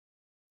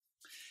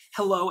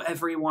Hello,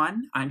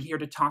 everyone. I'm here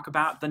to talk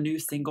about the new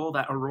single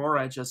that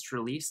Aurora just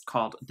released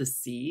called The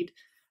Seed.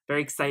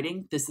 Very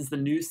exciting. This is the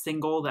new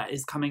single that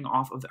is coming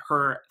off of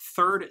her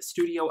third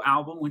studio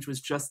album, which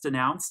was just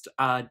announced,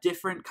 A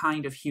Different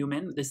Kind of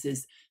Human. This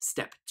is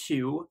step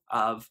 2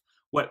 of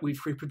what we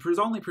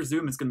only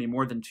presume is going to be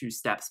more than 2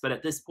 steps, but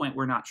at this point,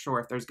 we're not sure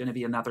if there's going to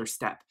be another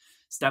step.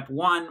 Step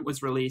 1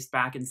 was released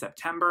back in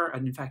September,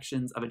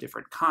 Infections of a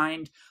Different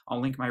Kind.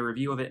 I'll link my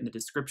review of it in the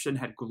description,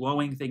 had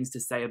glowing things to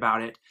say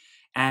about it.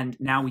 And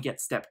now we get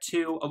step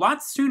 2, a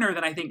lot sooner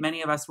than I think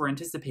many of us were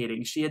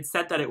anticipating. She had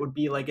said that it would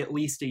be like at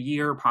least a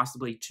year,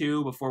 possibly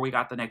 2, before we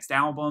got the next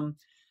album.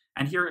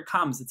 And here it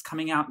comes. It's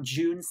coming out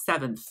June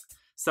 7th.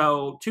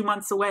 So 2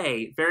 months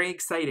away. Very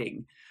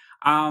exciting.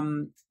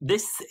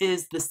 This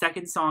is the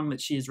second song that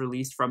she has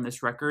released from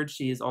this record.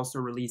 She has also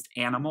released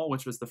Animal,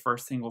 which was the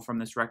first single from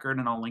this record,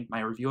 and I'll link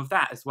my review of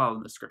that as well in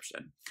the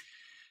description.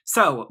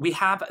 So we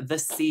have The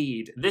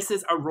Seed. This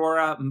is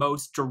Aurora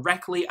most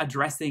directly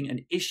addressing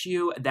an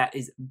issue that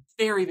is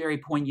very, very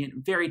poignant,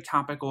 very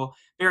topical,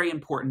 very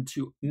important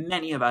to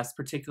many of us,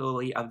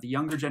 particularly of the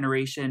younger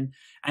generation,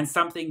 and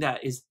something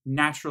that is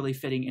naturally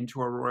fitting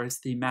into Aurora's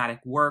thematic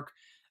work,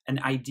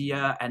 an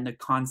idea and the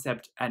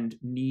concept and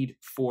need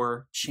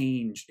for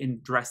change in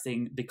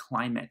addressing the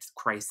climate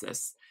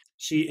crisis.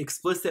 She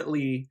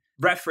explicitly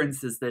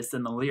references this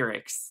in the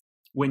lyrics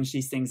when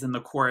she sings in the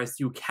chorus,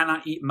 "You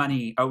cannot eat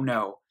money, oh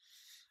no.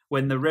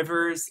 When the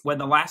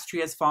last tree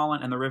has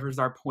fallen and the rivers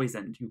are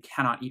poisoned, you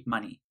cannot eat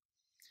money."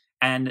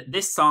 And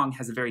this song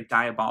has a very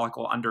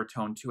diabolical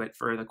undertone to it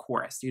for the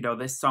chorus. You know,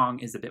 this song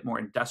is a bit more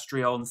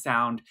industrial in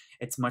sound.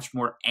 It's much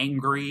more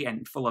angry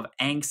and full of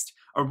angst.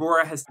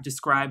 Aurora has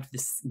described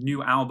this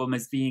new album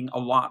as being a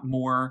lot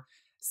more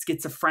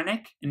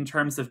schizophrenic in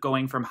terms of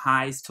going from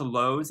highs to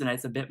lows, and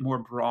it's a bit more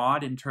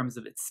broad in terms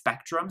of its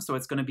spectrum. So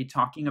it's going to be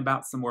talking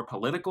about some more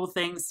political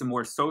things, some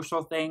more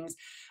social things.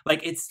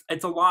 Like it's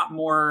a lot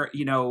more,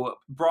 you know,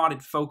 broad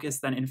and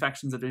focused than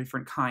Infections of a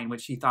Different Kind,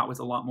 which she thought was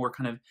a lot more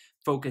kind of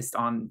focused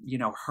on, you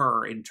know,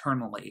 her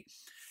internally.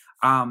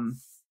 And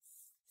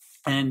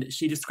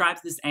she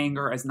describes this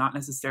anger as not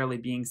necessarily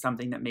being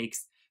something that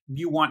makes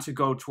you want to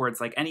go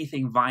towards like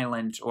anything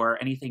violent or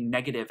anything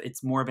negative.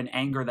 It's more of an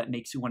anger that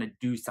makes you want to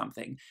do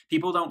something.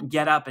 People don't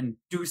get up and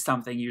do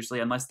something usually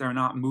unless they're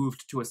not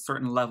moved to a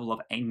certain level of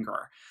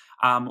anger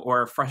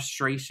or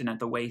frustration at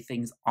the way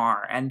things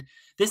are. And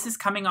this is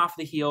coming off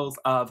the heels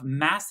of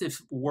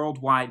massive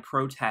worldwide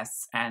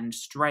protests and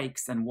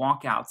strikes and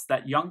walkouts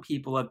that young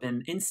people have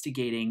been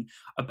instigating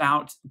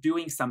about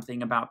doing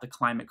something about the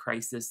climate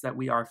crisis that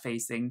we are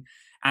facing.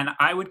 And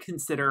I would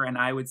consider and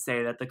I would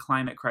say that the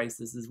climate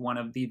crisis is one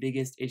of the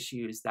biggest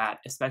issues that,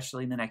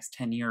 especially in the next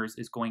 10 years,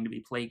 is going to be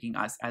plaguing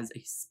us as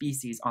a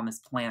species on this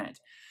planet.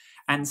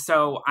 And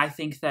so I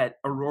think that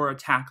Aurora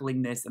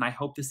tackling this, and I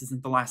hope this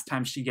isn't the last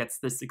time she gets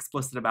this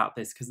explicit about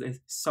this, because it's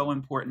so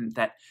important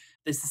that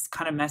this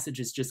kind of message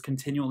is just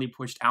continually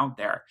pushed out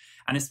there.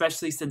 And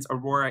especially since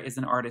Aurora is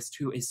an artist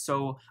who is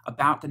so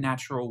about the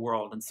natural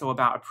world and so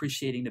about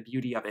appreciating the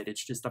beauty of it,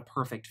 it's just a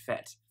perfect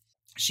fit.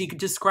 She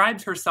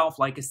describes herself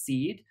like a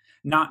seed,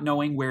 not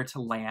knowing where to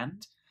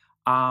land.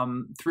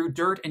 Through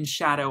dirt and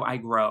shadow I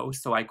grow,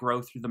 so I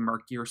grow through the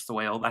murkier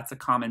soil. That's a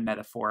common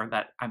metaphor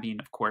that, I mean,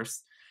 of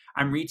course.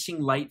 I'm reaching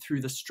light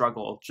through the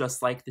struggle,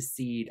 just like the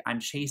seed.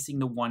 I'm chasing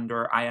the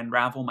wonder. I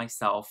unravel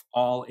myself,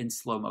 all in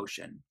slow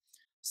motion.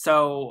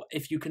 So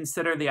if you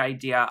consider the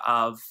idea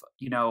of,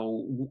 you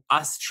know,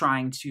 us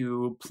trying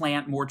to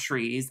plant more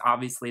trees,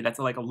 obviously that's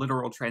like a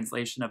literal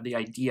translation of the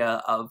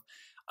idea of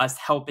us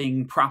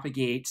helping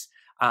propagate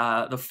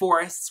the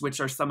forests, which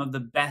are some of the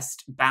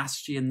best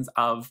bastions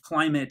of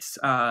climate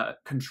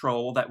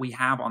control that we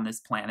have on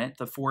this planet.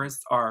 The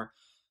forests are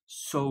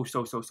so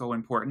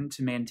important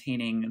to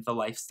maintaining the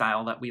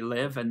lifestyle that we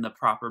live and the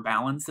proper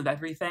balance of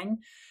everything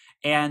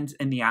and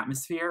in the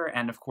atmosphere.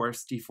 And of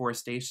course,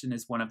 deforestation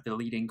is one of the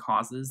leading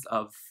causes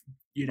of,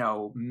 you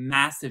know,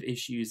 massive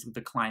issues with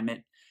the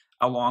climate,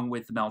 along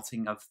with the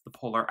melting of the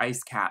polar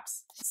ice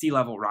caps, sea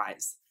level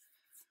rise,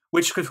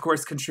 which of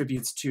course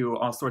contributes to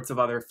all sorts of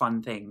other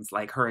fun things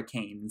like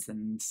hurricanes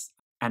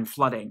and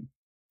flooding.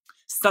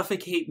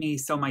 Suffocate me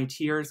so my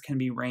tears can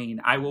be rain.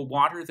 I will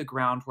water the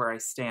ground where I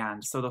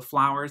stand so the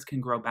flowers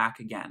can grow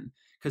back again.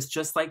 Because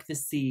just like the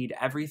seed,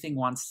 everything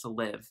wants to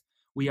live.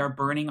 We are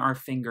burning our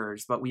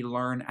fingers, but we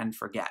learn and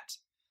forget.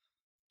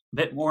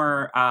 Bit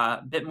more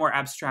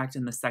abstract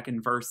in the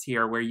second verse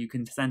here, where you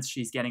can sense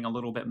she's getting a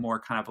little bit more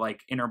kind of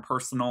like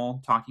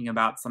interpersonal, talking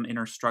about some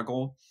inner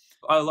struggle.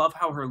 I love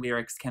how her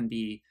lyrics can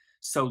be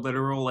so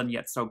literal and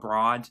yet so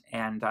broad,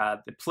 and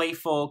the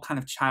playful, kind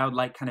of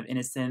childlike, kind of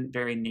innocent,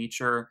 very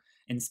nature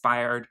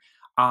inspired.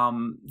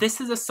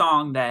 This is a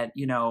song that,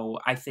 you know,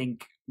 I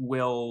think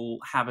will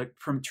have a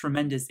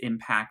tremendous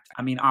impact.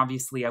 I mean,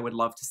 obviously, I would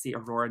love to see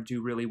Aurora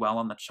do really well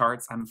on the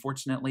charts.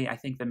 Unfortunately, I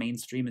think the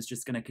mainstream is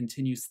just going to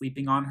continue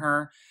sleeping on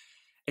her.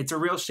 It's a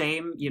real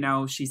shame, you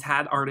know, she's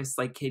had artists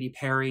like Katy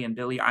Perry and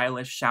Billie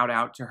Eilish shout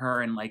out to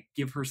her and like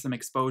give her some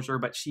exposure,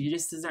 but she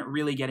just isn't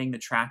really getting the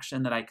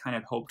traction that I kind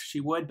of hoped she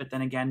would. But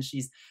then again,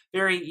 she's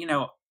very, you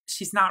know,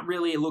 she's not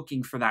really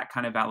looking for that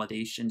kind of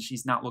validation.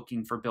 She's not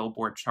looking for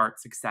Billboard chart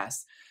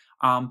success.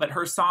 But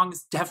her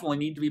songs definitely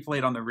need to be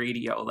played on the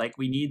radio. Like,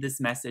 we need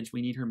this message.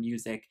 We need her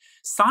music.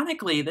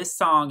 Sonically, this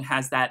song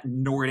has that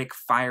Nordic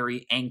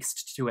fiery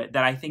angst to it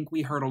that I think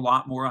we heard a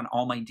lot more on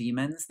All My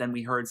Demons than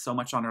we heard so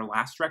much on her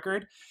last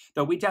record,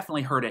 though we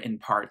definitely heard it in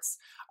parts.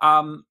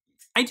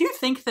 I do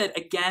think that,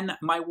 again,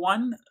 my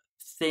one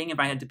thing, if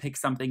I had to pick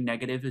something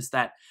negative, is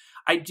that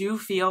I do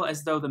feel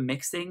as though the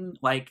mixing,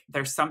 like,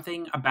 there's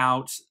something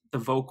about the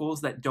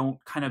vocals that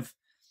don't kind of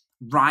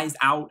rise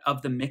out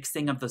of the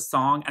mixing of the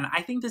song. And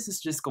I think this is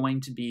just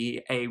going to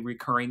be a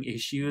recurring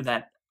issue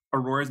that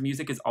Aurora's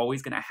music is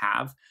always going to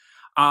have.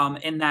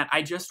 In that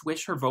I just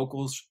wish her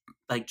vocals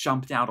like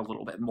jumped out a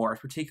little bit more,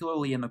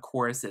 particularly in the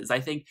choruses.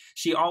 I think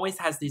she always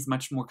has these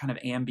much more kind of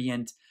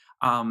ambient,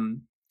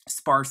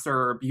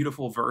 sparser,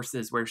 beautiful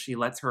verses where she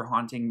lets her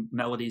haunting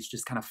melodies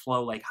just kind of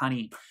flow like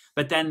honey.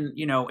 But then,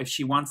 you know, if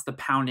she wants the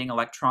pounding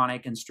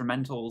electronic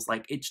instrumentals,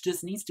 like, it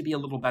just needs to be a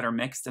little better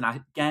mixed. And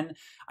I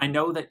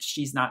know that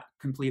she's not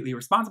completely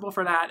responsible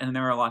for that, and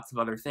there are lots of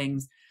other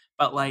things,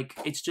 but like,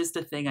 it's just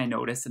a thing I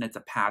notice, and it's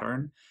a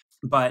pattern.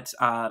 But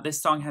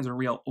this song has a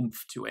real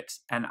oomph to it,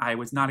 and I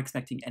was not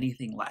expecting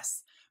anything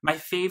less. My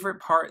favorite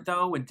part,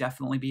 though, would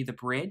definitely be the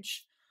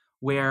bridge,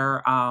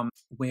 where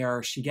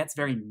she gets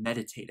very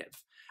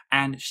meditative.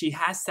 And she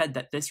has said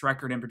that this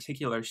record in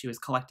particular, she was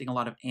collecting a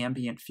lot of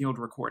ambient field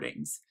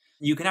recordings.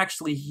 You can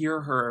actually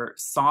hear her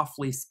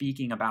softly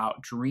speaking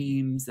about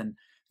dreams and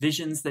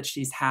visions that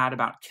she's had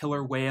about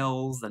killer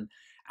whales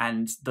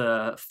and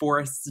the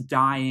forests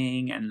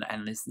dying and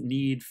this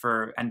need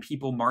for, and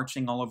people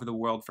marching all over the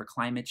world for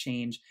climate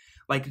change.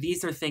 Like,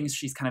 these are things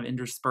she's kind of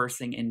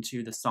interspersing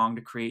into the song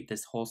to create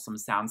this wholesome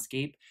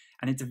soundscape.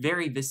 And it's a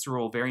very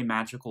visceral, very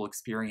magical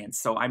experience.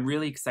 So I'm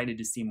really excited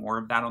to see more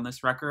of that on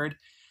this record.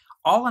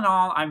 All in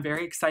all, I'm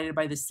very excited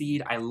by The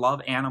Seed. I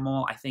love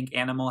Animal. I think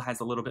Animal has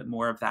a little bit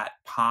more of that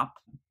pop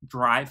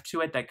drive to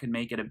it that could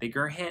make it a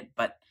bigger hit.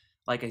 But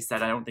like I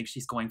said, I don't think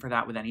she's going for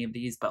that with any of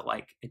these. But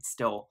like, it's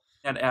still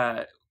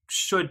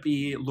should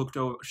be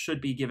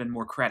given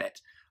more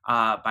credit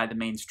by the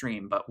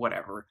mainstream. But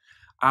whatever.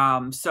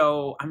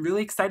 So I'm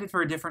really excited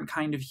for a different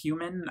kind of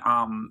human.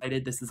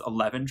 This is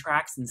 11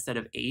 tracks instead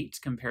of 8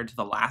 compared to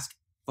the last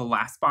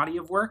body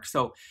of work.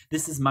 So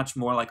this is much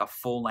more like a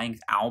full-length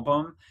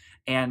album.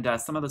 And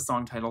some of the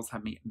song titles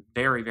have me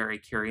very, very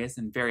curious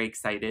and very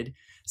excited.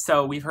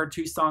 So we've heard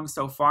 2 songs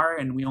so far,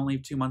 and we only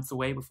have 2 months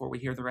away before we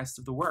hear the rest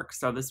of the work.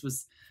 So this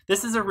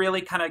is a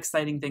really kind of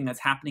exciting thing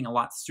that's happening a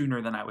lot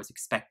sooner than I was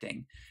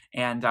expecting.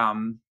 And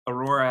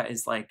Aurora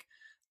is like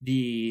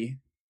the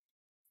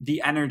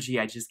energy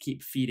I just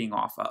keep feeding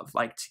off of,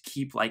 like, to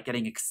keep like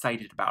getting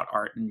excited about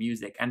art and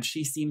music. And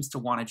she seems to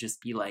want to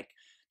just be like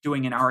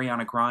doing an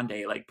Ariana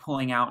Grande, like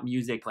pulling out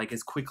music like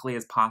as quickly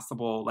as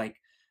possible, like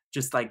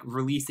just like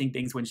releasing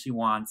things when she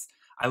wants.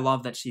 I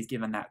love that she's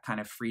given that kind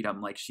of freedom.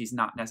 Like, she's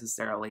not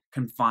necessarily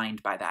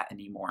confined by that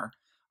anymore.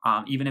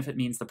 Even if it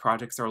means the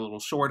projects are a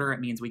little shorter, it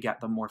means we get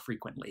them more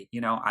frequently.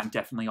 You know, I'm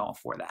definitely all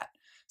for that.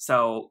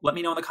 So let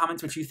me know in the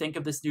comments what you think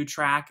of this new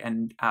track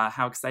and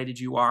how excited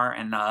you are.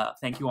 And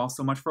thank you all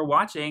so much for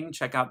watching.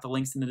 Check out the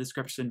links in the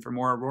description for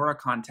more Aurora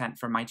content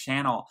from my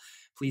channel.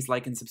 Please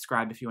like and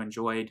subscribe if you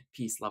enjoyed.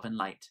 Peace, love, and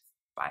light.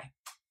 Bye.